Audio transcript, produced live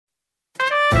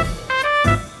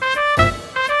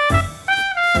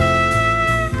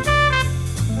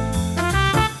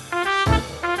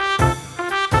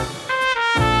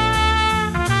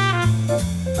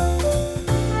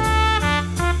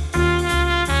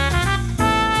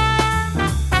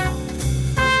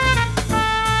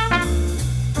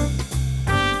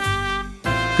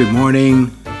good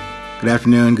morning, good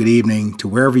afternoon, good evening to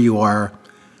wherever you are,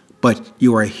 but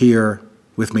you are here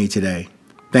with me today.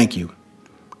 Thank you.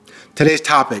 Today's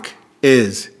topic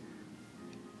is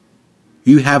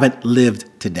you haven't lived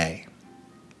today.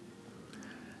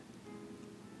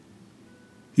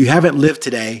 You haven't lived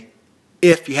today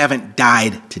if you haven't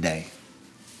died today.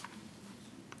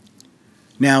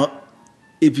 Now,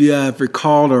 if you have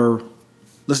recalled or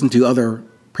listened to other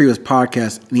previous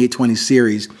podcasts in the 820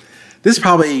 series, this is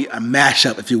probably a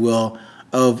mashup, if you will,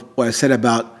 of what I said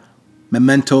about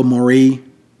memento mori,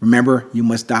 remember, you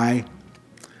must die.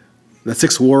 The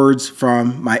 6 words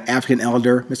from my African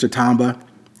elder, Mr. Tamba,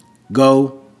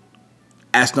 go,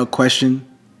 ask no question,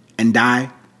 and die.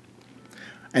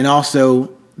 And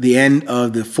also the end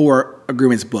of the 4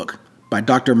 Agreements book by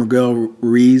Dr. Miguel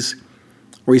Ruiz,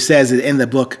 where he says at the end of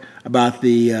the book about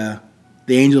the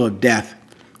angel of death,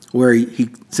 where he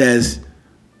says,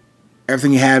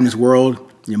 everything you have in this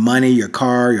world, your money, your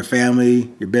car, your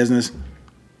family, your business,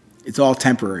 it's all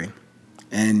temporary.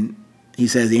 And he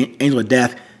says the angel of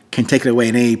death can take it away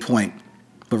at any point,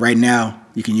 but right now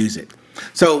you can use it.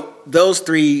 So those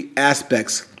 3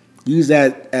 aspects, use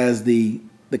that as the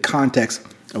context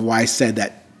of why I said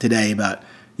that today about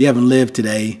you haven't lived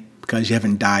today because you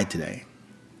haven't died today.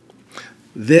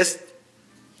 This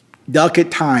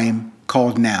delicate time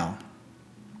called now.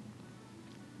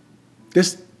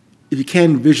 This, if you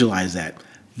can visualize that,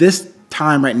 this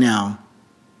time right now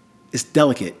is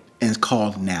delicate and it's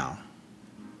called now.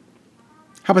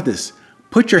 How about this?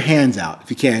 Put your hands out if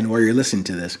you can while you're listening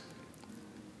to this.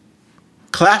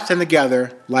 Clasp them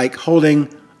together like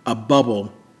holding a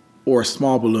bubble or a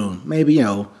small balloon, maybe,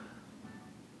 8-10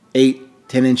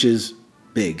 inches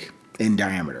big in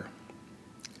diameter.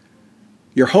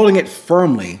 You're holding it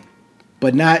firmly,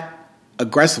 but not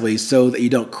aggressively so that you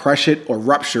don't crush it or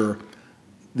rupture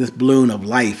this balloon of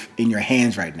life in your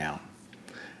hands right now.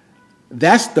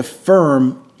 That's the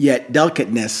firm yet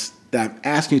delicateness that I'm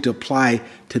asking you to apply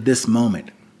to this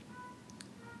moment.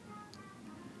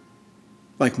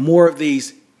 Like more of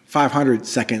these 500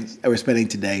 seconds that we're spending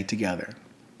today together.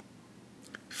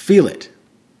 Feel it.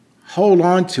 Hold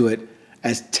on to it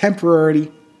as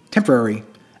temporary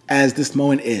as this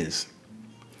moment is.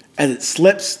 As it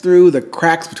slips through the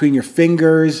cracks between your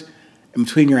fingers and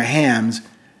between your hands,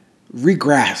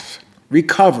 regrasp,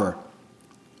 recover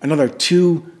another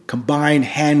 2 combined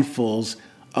handfuls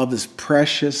of this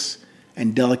precious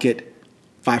and delicate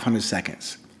 500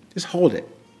 seconds. Just hold it.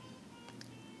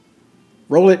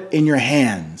 Roll it in your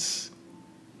hands,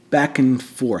 back and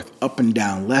forth, up and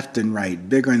down, left and right,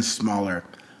 bigger and smaller,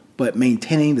 but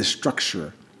maintaining the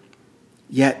structure,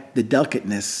 yet the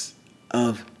delicateness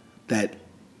of that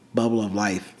bubble of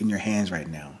life in your hands right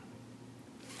now.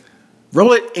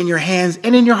 Roll it in your hands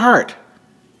and in your heart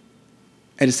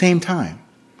at the same time.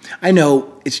 I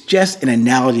know it's just an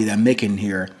analogy that I'm making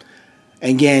here.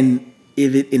 Again,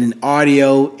 if it in an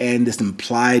audio and this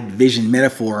implied vision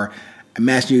metaphor I'm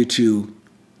asking you to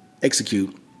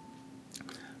execute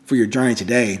for your journey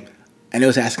today, I know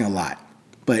it's asking a lot,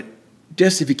 but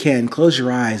just if you can, close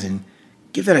your eyes and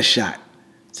give that a shot.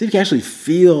 See if you can actually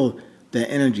feel the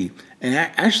energy. And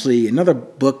actually, another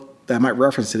book that I might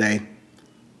reference today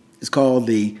is called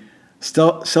The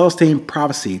Celestine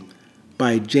Prophecy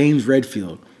by James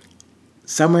Redfield.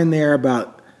 Somewhere in there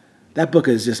about, that book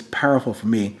is just powerful for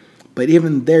me. But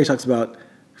even there he talks about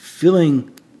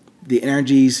feeling the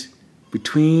energies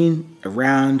between,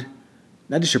 around,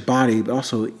 not just your body, but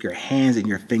also your hands and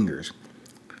your fingers.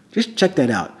 Just check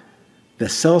that out. The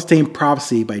Celestine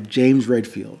Prophecy by James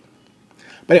Redfield.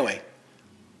 But anyway,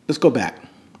 let's go back.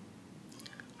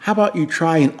 How about you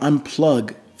try and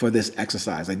unplug for this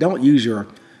exercise? Like, don't use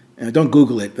don't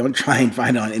Google it. Don't try and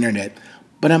find it on the internet.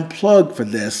 But unplug for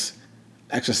this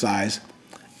exercise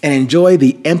and enjoy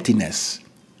the emptiness,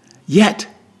 yet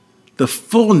the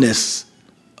fullness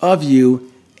of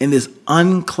you in this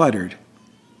uncluttered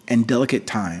and delicate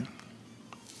time.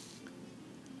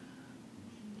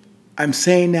 I'm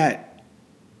saying that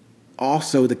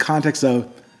also the context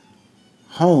of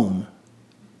home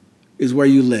is where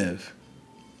you live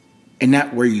and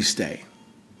not where you stay.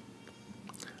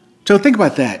 So think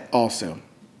about that also.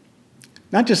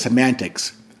 Not just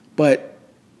semantics, but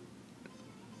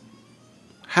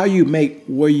how you make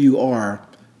where you are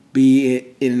be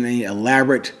in an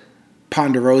elaborate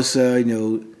ponderosa,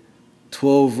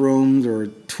 12 rooms or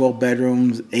 12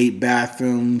 bedrooms, 8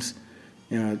 bathrooms,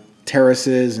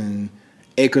 terraces and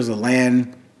acres of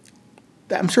land.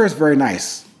 I'm sure it's very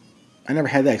nice. I never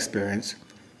had that experience.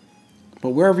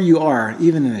 But wherever you are,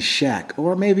 even in a shack,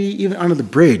 or maybe even under the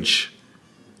bridge,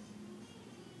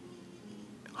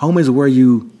 home is where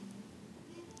you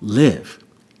live.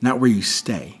 not where you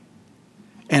stay.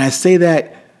 And I say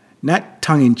that not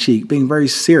tongue-in-cheek, being very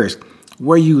serious.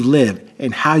 Where you live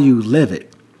and how you live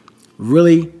it.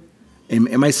 Really,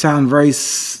 it might sound very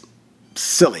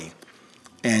silly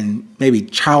and maybe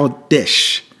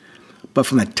childish, but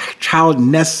from the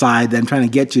childness side that I'm trying to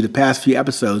get to the past few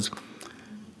episodes,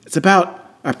 it's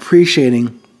about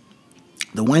appreciating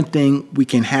the one thing we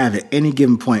can have at any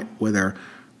given point, whether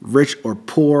rich or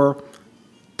poor,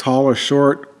 tall or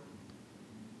short,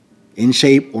 in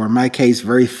shape, or in my case,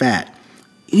 very fat.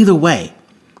 Either way,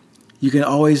 you can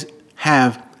always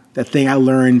have that thing I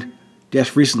learned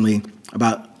just recently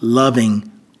about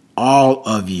loving all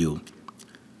of you.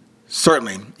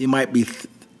 Certainly, you might be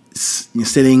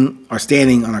sitting or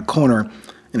standing on a corner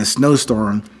in a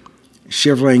snowstorm,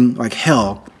 shivering like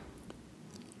hell,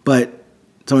 but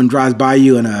someone drives by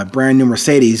you in a brand new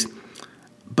Mercedes.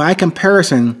 By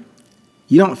comparison,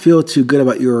 you don't feel too good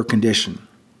about your condition.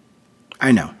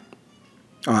 I know.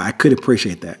 I could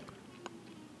appreciate that.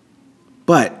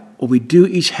 But what we do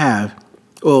each have,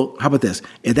 well, how about this?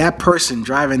 If that person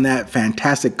driving that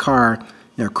fantastic car,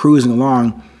 cruising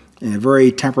along in a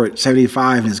very temperate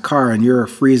 75 in his car and you're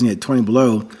freezing at 20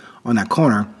 below on that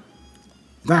corner,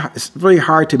 it's really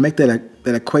hard to make that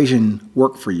equation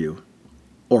work for you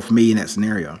or for me in that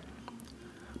scenario.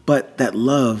 But that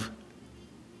love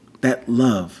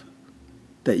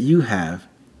that you have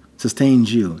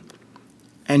sustains you.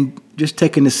 And just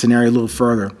taking this scenario a little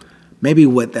further, maybe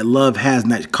what that love has in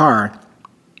that car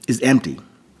is empty.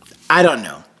 I don't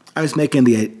know. I was making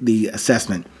the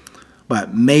assessment,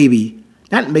 but maybe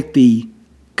not make the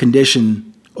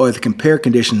condition or the compared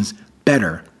conditions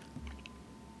better,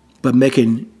 but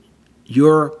making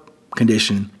your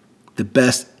condition the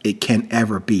best it can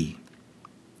ever be.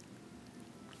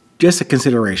 Just a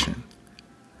consideration.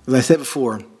 As I said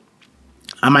before,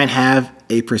 I might have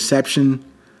a perception,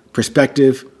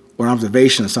 perspective, or an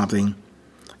observation of something,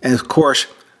 and of course,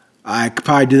 I could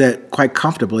probably do that quite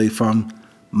comfortably from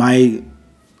my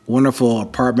wonderful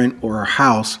apartment or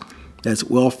house that's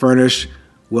well furnished,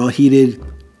 well heated,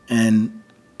 and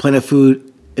plenty of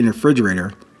food in the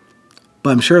refrigerator.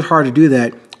 But I'm sure it's hard to do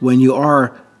that when you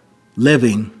are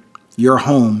living your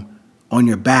home on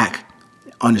your back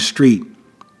on the street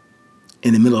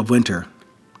in the middle of winter.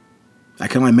 I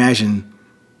can only imagine,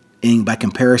 by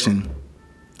comparison,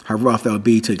 how rough that would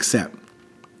be to accept.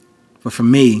 But for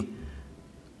me,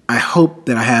 I hope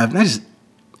that I have not just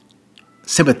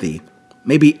sympathy,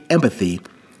 maybe empathy,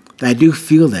 that I do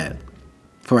feel that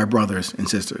for my brothers and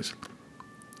sisters.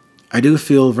 I do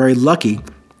feel very lucky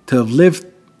to have lived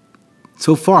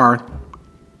so far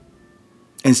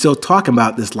and still talking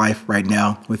about this life right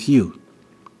now with you.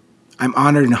 I'm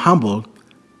honored and humbled,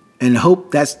 and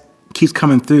hope that keeps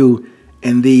coming through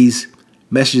in these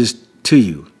messages to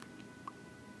you.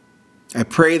 I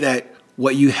pray that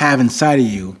what you have inside of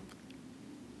you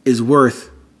is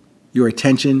worth your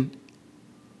attention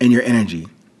and your energy.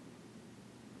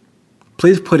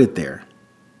 Please put it there.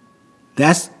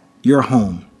 That's your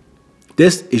home.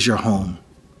 This is your home.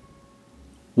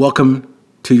 Welcome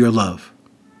to your love.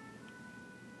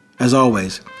 As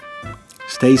always,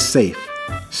 stay safe,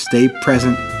 stay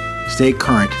present, stay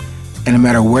current, and no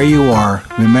matter where you are,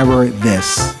 remember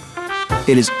this: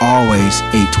 it is always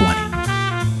 820.